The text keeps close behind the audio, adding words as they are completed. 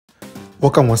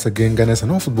Welcome once again, Gunners,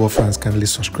 and all football fans. Kindly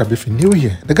subscribe if you're new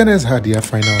here. The Gunners had their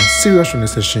final serious training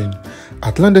session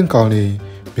at London Colney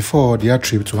before their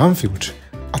trip to Anfield.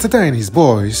 Arteta and his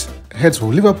boys head to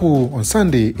Liverpool on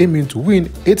Sunday, aiming to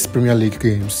win 8 Premier League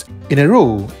games in a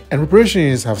row, and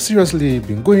preparations have seriously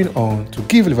been going on to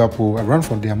give Liverpool a run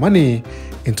for their money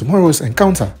in tomorrow's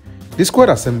encounter. The squad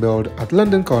assembled at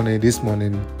London Colney this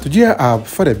morning to gear up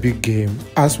for the big game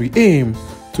as we aim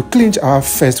to clinch our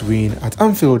first win at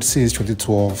Anfield since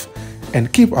 2012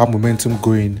 and keep our momentum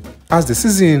going as the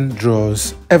season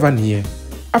draws ever near.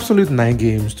 Absolute 9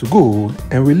 games to go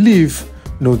and we leave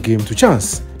no game to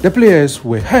chance. The players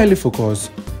were highly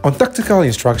focused on tactical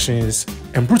instructions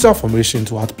and brutal formation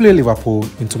to outplay Liverpool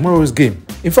in tomorrow's game.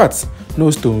 In fact,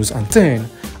 no stones unturned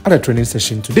at the training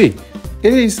session today.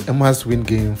 It is a must-win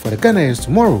game for the Gunners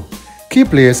tomorrow. Key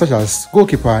players such as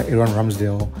goalkeeper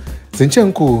Ramsdale,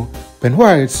 Zinchenko, Ben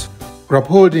White, Rob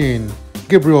Holding,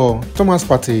 Gabriel, Thomas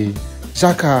Partey,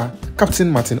 Xhaka, Captain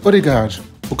Martin Odegaard,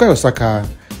 Bukayo Saka,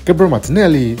 Gabriel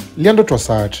Martinelli, Leandro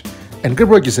Trossard, and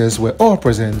Gabriel were all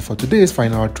present for today's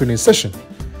final training session.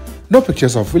 No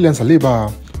pictures of William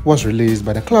Saliba was released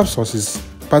by the club sources,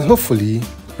 but hopefully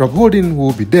Rob Holding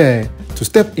will be there to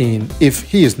step in if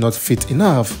he is not fit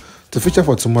enough to feature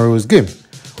for tomorrow's game.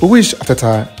 We wish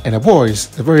Arteta and the boys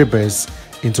the very best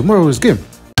in tomorrow's game.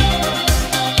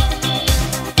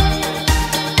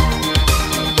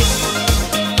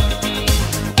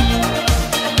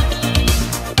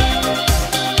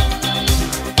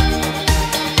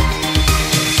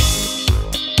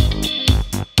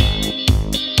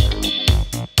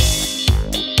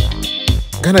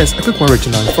 Guys, a quick one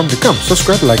original from the camp.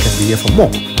 Subscribe, like, and be here for more.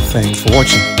 Thanks for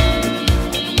watching.